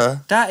 to be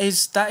fair. That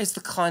is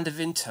the kind of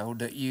intel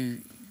that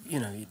you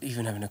know,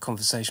 even having a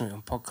conversation with you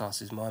on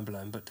podcast is mind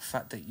blowing. But the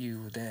fact that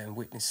you were there and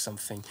witnessed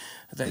something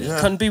that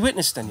couldn't be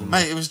witnessed anymore,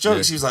 mate, it was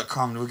jokes. He was like,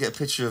 "Come, we'll get a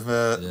picture of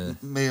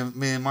me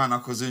and my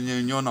knuckles and you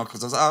and your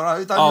knuckles." I was like, "All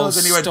right, don't yours."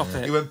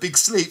 And he went big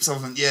sleeps. I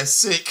was like, "Yeah,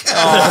 sick."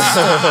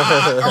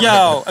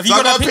 Yo, have you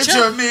got a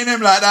picture of me and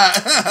him like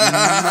that?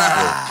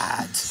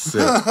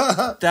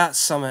 Mad. That's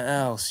something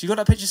else. You got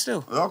that picture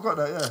still? I've got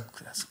that. Yeah,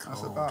 that's cool.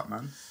 That's about,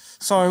 man.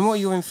 Siren, what are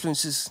your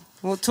influences?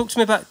 Well, talk to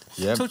me about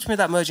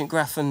emergent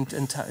graph and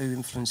tattoo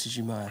influences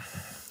you might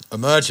have.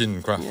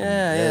 Emerging graph.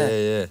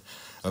 Yeah.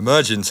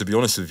 Emerging, to be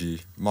honest with you,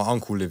 my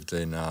uncle lived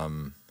in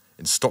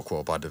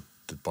Stockwell by the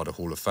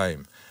Hall of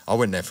Fame. I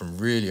went there from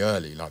really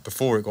early, like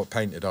before it got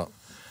painted up,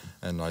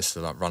 and I used to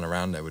like run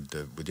around there with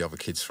the other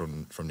kids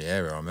from the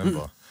area. I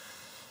remember,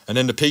 and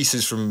then the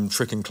pieces from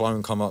Trick and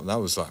Clone come up. And that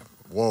was like,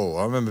 whoa!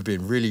 I remember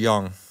being really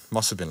young.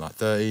 Must have been like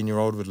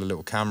 13-year-old with a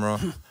little camera.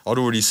 I'd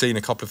already seen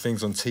a couple of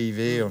things on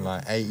TV on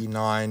like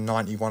 89,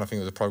 91, I think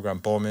it was a programme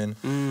Bombing,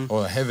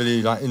 or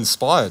heavily like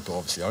inspired, but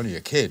obviously only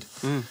a kid.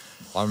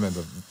 I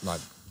remember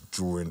like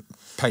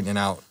painting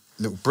out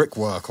little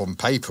brickwork on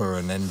paper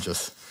and then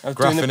just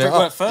graphing it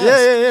up. First.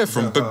 Yeah,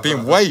 from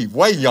being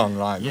way young,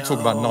 like we're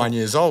talking about 9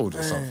 years old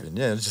or something.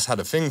 Yeah, I just had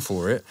a thing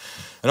for it.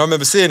 And I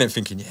remember seeing it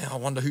thinking, I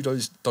wonder who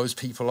those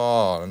people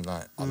are. And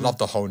like, I love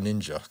the whole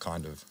ninja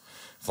kind of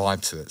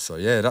vibe to it. So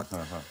yeah, that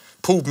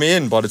pulled me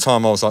in. By the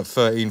time I was like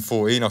 13,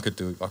 14, I could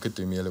do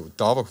me a little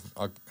dub.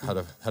 I had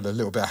a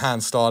little bit of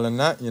hand style in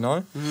that, you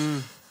know.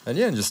 And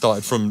yeah, and just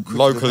started from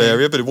local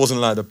area, but it wasn't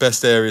like the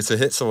best area to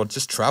hit, so I'd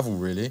just travel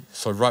really.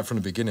 So right from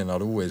the beginning,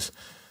 I'd always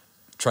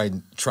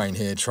train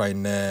here,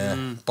 train there,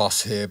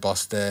 bus here,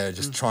 bus there,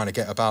 just trying to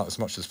get about as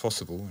much as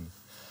possible. And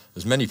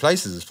as many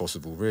places as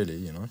possible, really,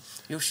 you know.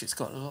 Your shit's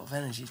got a lot of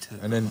energy to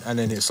it. And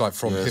then it's like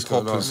from hip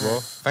hop as well.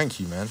 Thank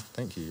you, man.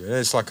 Thank you.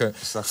 It's like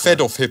fed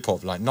off hip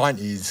hop, like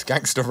 90s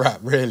gangster rap,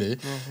 really.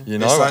 You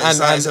know,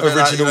 and original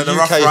like, you know, the UK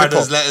Rough hip Riders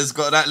hop. letters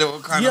got that little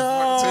kind of.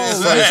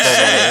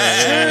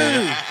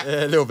 Yeah,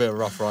 a little bit of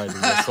Rough Riding.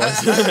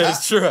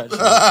 It's true, actually.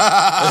 You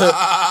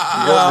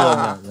got me on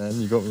that,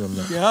 man. You got me on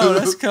that. Yo,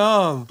 that's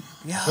calm.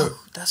 Yo,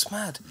 that's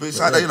mad. But it's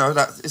like, you know,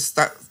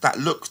 that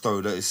look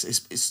though, that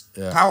it's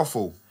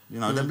powerful. You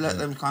know,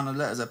 them kind of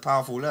letters are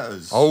powerful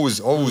letters. I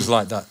always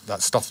like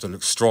that stuff that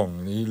looks strong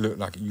and you look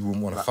like you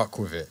wouldn't want to fuck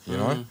with it, you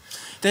know?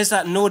 There's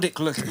that Nordic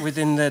look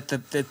within the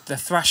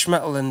thrash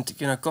metal and,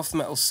 you know, goth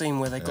metal scene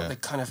where they got the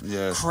kind of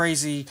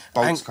crazy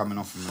bolts coming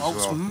off them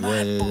as well.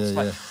 Mad bolts,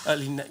 like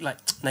early like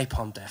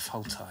Napalm Death,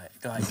 hold tight.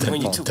 Like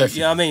when you talk,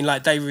 you know what I mean?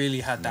 Like they really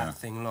had that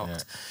thing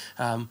locked.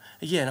 And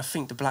I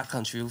think the Black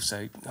Country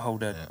also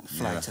hold a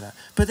flag to that.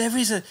 But there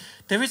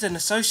is an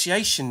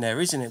association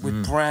there, isn't it,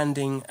 with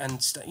branding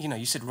and you know,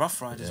 you said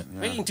Rough Riders.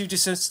 We can do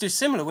just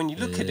similar when you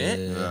look at it.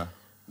 Yeah.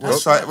 Well,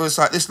 it's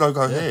like this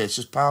logo here. It's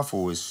just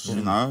powerful. It's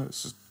you know,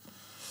 it's just...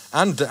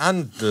 and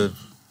the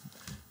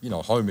you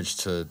know, homage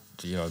to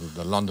you know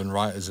the London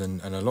writers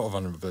and a lot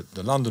of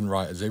the London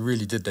writers. They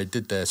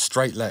did their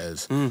straight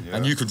letters,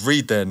 and you could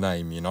read their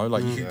name. You know,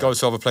 like you could go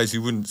to other places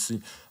you wouldn't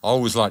see. I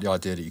always liked the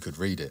idea that you could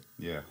read it.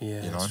 Yeah, you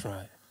know? That's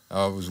right.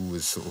 I was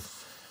always sort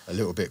of a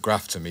little bit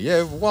graph to me.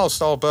 Yeah, wild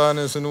style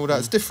burners and all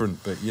that's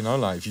different, but you know,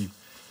 like if you.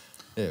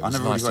 Yeah, I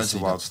never really got into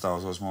wild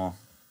styles. I was more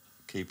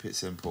keep it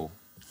simple.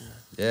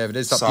 Yeah, but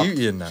there's that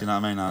beauty in that. Do you know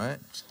what I mean? Right?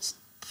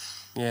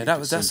 Yeah,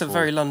 that's a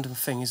very London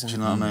thing, isn't it? Do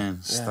you know what I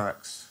mean?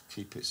 Stacks,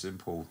 keep it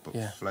simple, but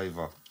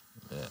flavour.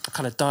 Yeah. A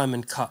kind of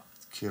diamond cut.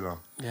 Killer.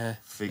 Yeah.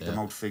 Them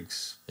old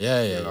figs.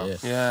 Yeah. Do you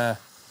know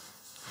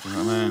what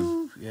I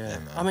mean? Yeah.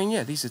 I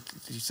mean, these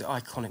are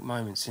iconic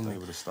moments in they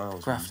were the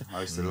styles. graph.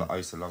 I used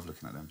to love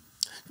looking at them.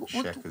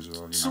 Check as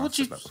well. You so know, what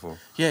do you? that before.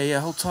 Yeah,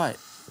 hold tight.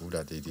 All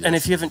that DDS. And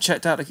if you haven't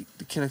checked out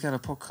the Killa Kela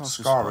podcast,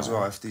 Scar as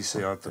well, FDC.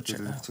 I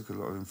took a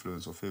lot of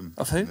influence off him.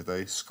 Of who? In the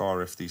day. Scar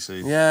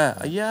FDC. Yeah.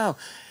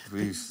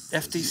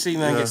 FDC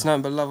man gets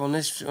nothing but love on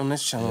this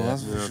channel.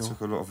 That's for sure. I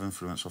took a lot of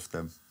influence off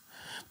them.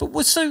 But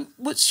what's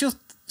your?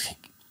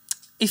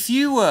 If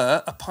you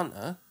were a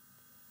punter,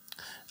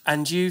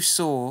 and you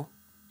saw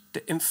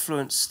the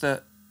influence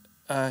that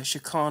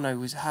CHICANO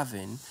was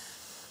having,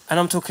 and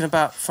I'm talking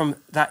about from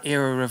that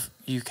era of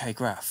UK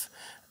graph,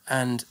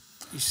 and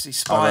you see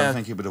Spya. I don't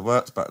think it would have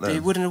worked back then.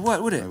 It wouldn't have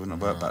worked, would it? It wouldn't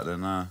have worked back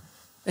then, no.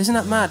 Isn't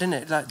that mad, isn't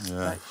it? Like,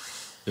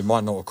 it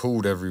might not have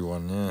called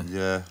everyone,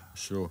 Yeah.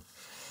 Sure.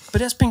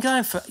 But it's been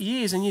going for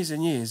years and years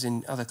and years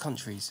in other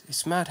countries.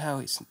 It's mad how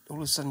it's all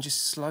of a sudden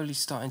just slowly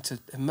starting to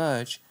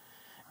emerge.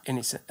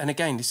 And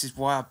again, this is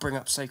why I bring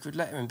up Sacred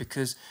Lettering,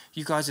 because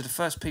you guys are the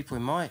first people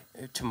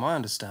to my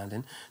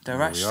understanding,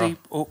 they're actually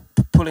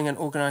pulling an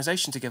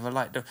organisation together,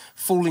 like they're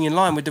falling in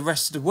line with the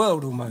rest of the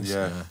world almost.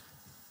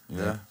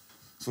 Yeah.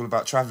 It's all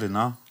about travelling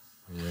now.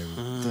 Yeah.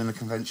 Doing the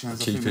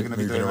conventions. I think we're going to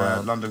be doing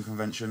a London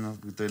convention. I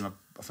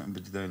think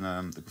we'll be doing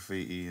the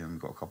graffiti, and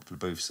we've got a couple of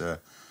booths there.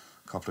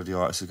 A couple of the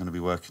artists are going to be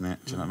working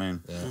it. Do you know what I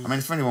mean? Yeah. I mean,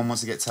 if anyone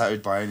wants to get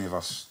tattooed by any of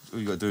us, all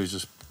you got to do is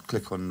just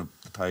click on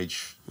the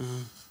page,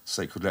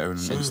 Sacred Letter on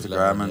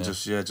Instagram, and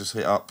just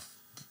hit up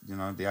you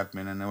know, the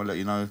admin, and they'll let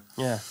you know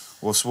Yeah.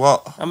 what's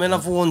what. I mean,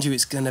 I've warned you,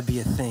 it's going to be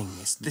a thing.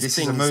 This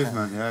is a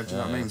movement, yeah. Do you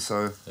know what I mean?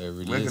 So it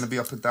really we're is. going to be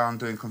up and down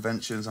doing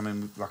conventions. I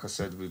mean, like I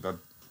said, we've had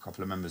a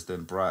couple of members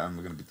doing Brighton.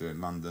 We're going to be doing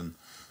London.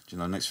 Do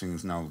you know? Next thing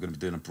is now we're going to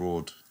be doing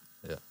abroad.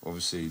 Yeah.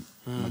 Obviously,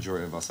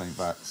 majority of us ain't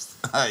vaxxed.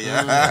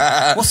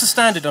 Yeah. What's the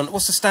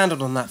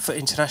standard on that for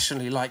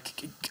internationally?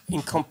 Like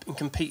in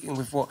competing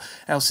with what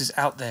else is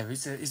out there?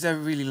 Is there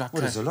really like?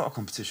 Well, there's a lot of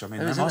competition. I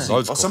mean, There is,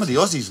 Aussie, some of the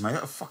Aussies, mate,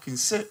 are fucking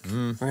sick.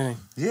 Really?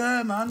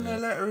 Yeah, man,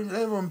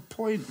 they're on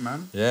point,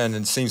 man. Yeah, and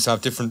it seems to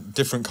have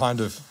different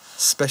kind of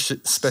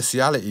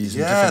specialities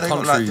in Yeah, different they got,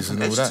 like, countries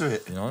different and all edge that. to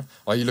it. You know,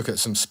 like you look at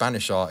some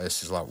Spanish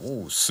artists, it's like,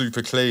 oh,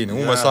 super clean, and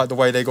almost like the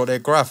way they got their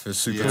graph is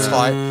super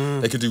tight.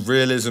 They could do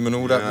realism and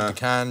all that with the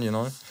can, you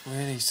know.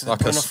 Really? So Like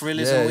they're putting a off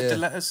realism with the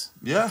letters?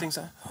 Yeah. Things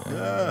like that?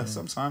 Yeah,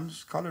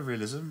 sometimes colour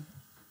realism.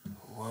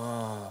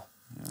 Wow.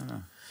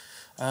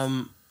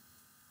 Yeah.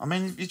 I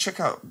mean, you check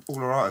out all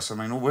our artists. I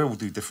mean, we all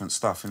do different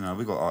stuff. You know,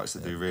 we got artists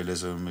that do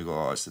realism. We got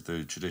artists that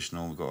do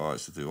traditional. We got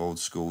artists that do old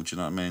school. Do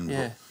you know what I mean?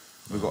 Yeah.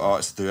 We got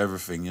artists that do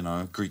everything. You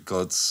know, Greek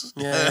gods.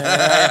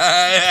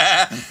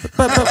 Yeah. I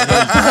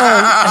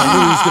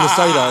knew he was going to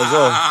say that as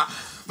well.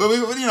 But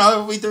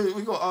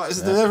we got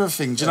artists that do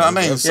everything. Do you know what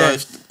I mean? So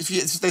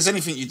if there's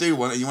anything you do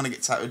want and you want to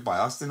get tattooed by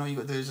us, then all you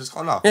got to do is just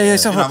holler. Yeah.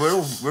 You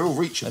know, we're all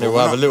reachable. And it will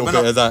have a little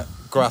bit of that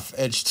graph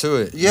edge to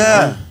it.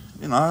 Yeah.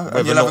 You know,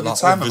 and you'll have a good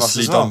time with us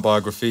obviously as well. done by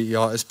a graffiti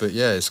artist, but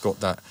yeah, it's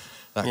got that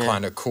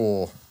kind of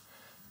core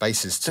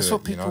basis to That's it.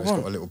 what people It's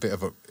want. got a little bit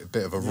of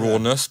a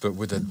rawness, but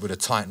with a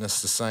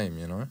tightness the same.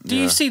 You know. Do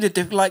you see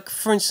like,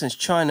 for instance,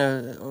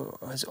 China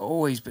has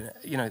always been,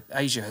 you know,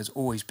 Asia has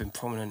always been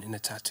prominent in the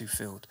tattoo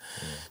field.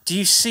 Do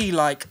you see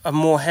like a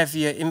more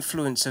heavier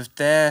influence of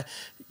their,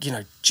 you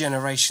know,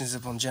 generations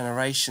upon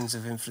generations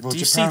of influence? Well, Do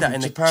you see that in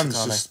Japan's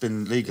the Chicano? just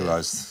been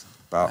legalised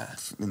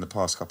about in the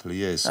past couple of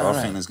years, so I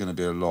think there's going to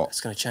be a lot. It's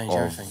going to change of,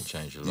 everything.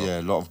 Change a lot. Yeah,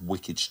 a lot of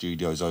wicked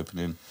studios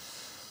opening.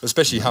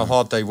 Especially how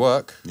hard they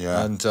work,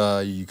 Yeah. and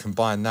you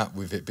combine that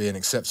with it being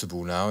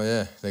acceptable now.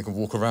 Yeah, they can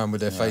walk around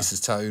with their faces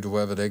tattooed or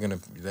whatever. They'll be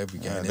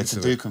getting They into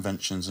can do it.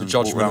 conventions The and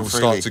walk judgment around will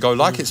freely. start to go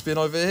like it's been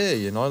over here.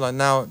 You know, like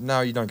now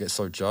you don't get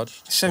so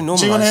judged. It's so Do you want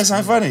to hear normalised.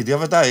 something funny? The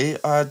other day,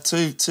 I had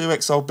two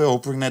ex-old Bill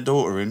bring their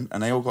daughter in,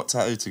 and they all got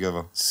tattooed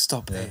together.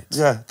 Stop it.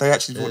 Yeah, they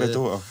actually brought their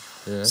daughter.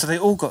 Yeah. So they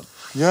all got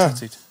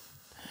tattooed.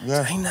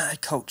 Yeah. Ain't that a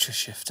culture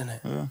shift, isn't it?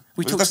 Yeah.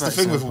 We But talked that's about the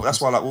thing it with some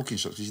that's why I like walking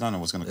shops, because you don't know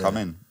what's going to come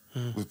in.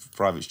 Mm. With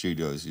private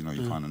studios, you know,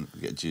 you kind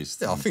of get a gist.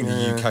 Yeah, I think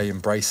the UK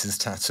embraces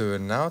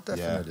tattooing now,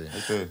 definitely.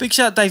 they do. Big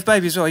shout out Dave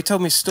Baby as well. He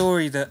told me a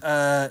story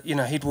that you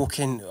know, he'd walk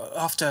in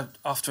after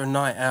a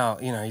night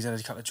out. You know, he's had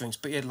a couple of drinks,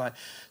 but he had like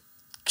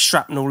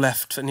shrapnel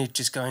left, and he'd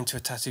just go into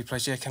a tattoo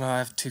place. Yeah, can I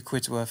have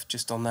 £2 worth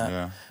just on that?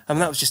 Yeah. I mean,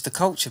 that was just the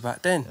culture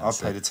back then. I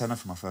paid a tenner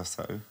for my first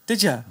tattoo.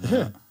 Did you?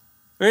 Yeah.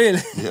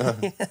 Really? Yeah.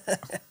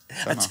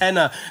 A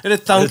tenner. It'd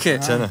have thunk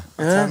it. Tenner.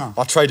 A tenner.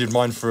 I traded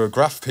mine for a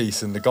graph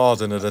piece in the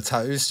garden at a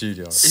tattoo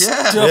studio. Yeah.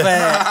 Stop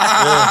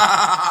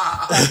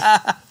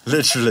it.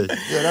 Literally.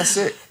 Yeah, that's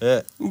it.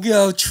 Yeah.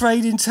 Go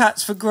trading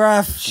tats for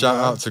graph. Shout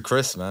out to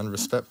Chris, man.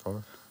 Respect,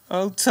 bro.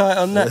 Hold tight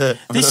on that.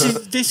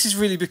 This is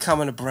really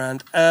becoming a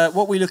brand.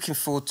 What we're looking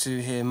forward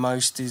to here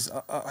most is,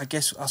 I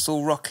guess, us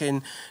all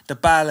rocking the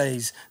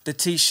ballets, the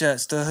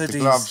t-shirts, the hoodies, The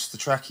gloves, the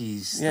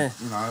trackies, Yeah.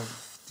 you know,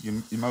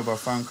 your mobile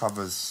phone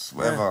covers,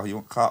 whatever. You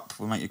want cup,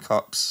 we'll make you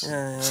cups.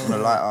 Yeah. You want a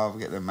lighter, we'll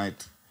get them made.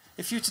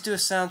 If you were to do a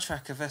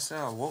soundtrack of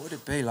SL, what would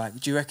it be like?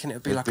 Do you reckon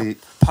it'd be It'd like be-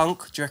 a punk?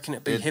 Do you reckon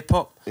it'd be it'd- hip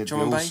hop, It'd drum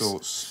be and all bass?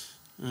 sorts.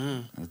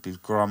 It'd be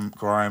grime,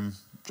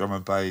 drum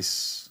and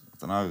bass.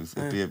 I don't know.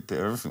 It'd be a bit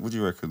of everything. What do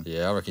you reckon?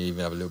 Yeah, I reckon you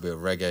even have a little bit of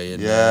reggae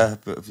in Yeah, there. a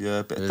bit of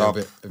A dub,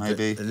 little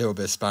maybe. a little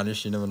bit of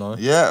Spanish, you never know.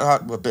 Yeah, a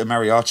bit of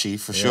mariachi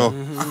for sure.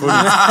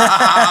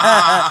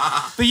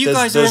 But you There's-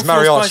 guys are there's influenced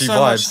by mariachi so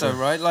much, vibes, though, yeah.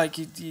 right? Like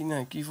you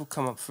know, you've all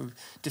come up through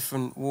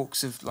different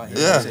walks of like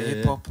Yeah.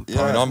 hip hop and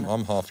Yeah. I mean,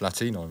 I'm half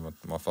Latino.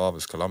 My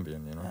father's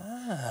Colombian, you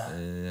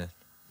know. Yeah.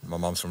 My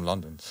mum's from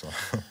London, so.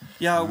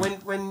 Yeah, when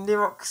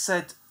Nirok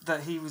said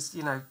that he was,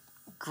 you know,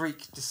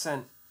 Greek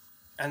descent,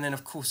 and then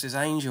of course his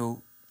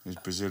Angel, He's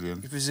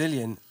Brazilian.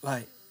 Brazilian,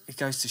 like it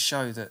goes to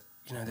show that,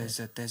 you know, there's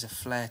a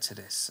flair to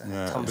this. And it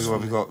Yeah, comes we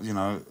from got you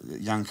know,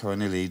 Janko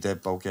and Illy, they're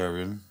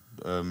Bulgarian.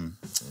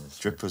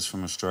 Drippers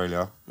from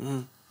Australia.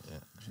 Mm. Do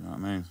you know what I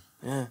mean?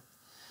 Yeah.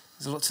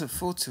 There's a lot to look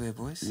forward to here,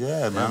 boys.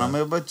 Yeah, man. I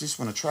mean, we just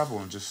want to travel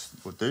and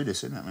we'll do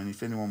this, innit? I mean,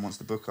 if anyone wants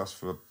to book us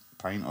for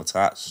paint or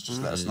tats,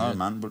 just let us know,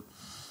 man. But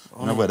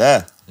you know, we're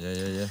there.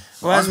 Yeah.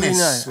 Well, as On we this,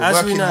 know, we're as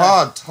working we know,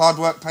 hard. Hard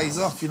work pays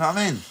off. You know what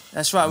I mean?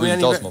 that's right.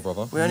 Really does, my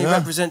brother. We only Yeah.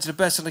 represent to the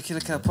best of the Killa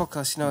Kela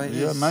podcast. You know, it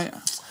Yeah, is. mate.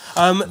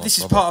 This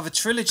is part of a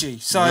trilogy,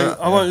 so Yeah,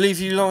 I won't leave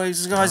you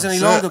guys any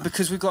That's longer it.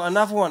 because we've got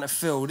another one to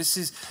fill. This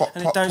is, Pop,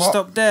 and pop, it don't pop.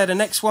 stop there. The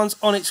next one's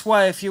on its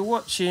way. If you're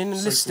watching and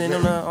Sacred listening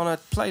on a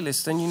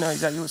playlist, then you know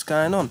exactly what's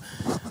going on.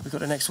 We've we've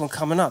got the next one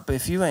coming up. But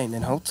if you ain't,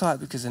 then hold tight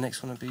because the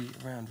next one will be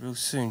around real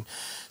soon.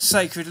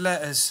 Sacred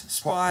Letters,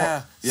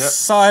 Spya, Yep.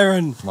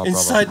 Siren, My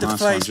inside the brother.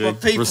 place. Nice one, My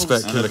G. people.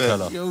 Respect Killa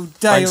Kela. All day,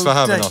 Thanks all for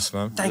having day. us,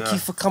 man. Thank you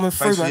for coming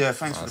through, Thanks man.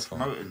 Thanks Nice for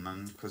one. promoting,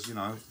 man. Because you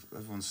know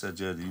everyone said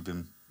you've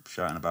been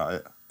shouting about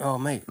it. Oh,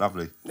 mate.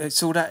 Lovely.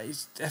 It's all that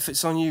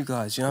effort's on you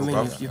guys. You know what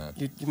I Cool, mean? brother.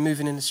 You're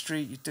moving in the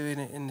street. You're doing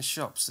it in the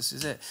shops. This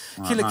is it.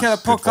 Right, Killa nice.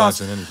 Kela Good vibes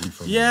podcast. and energy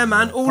from Yeah, you,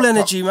 man. All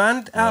energy,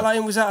 man. Yeah.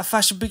 Outlighting was out of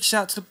fashion. Big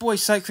shout out to the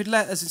boys. Sacred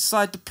Letters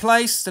inside the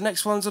place. The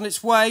next one's on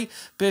its way.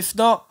 But if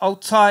not,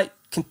 hold tight.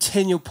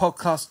 Continual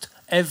podcast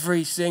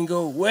every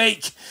single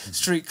week.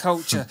 Street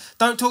culture.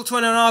 Don't talk to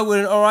anyone I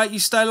wouldn't. All right, you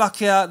stay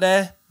lucky out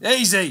there.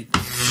 Easy.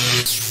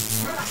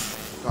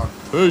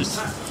 Peace.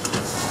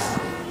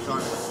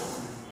 Done.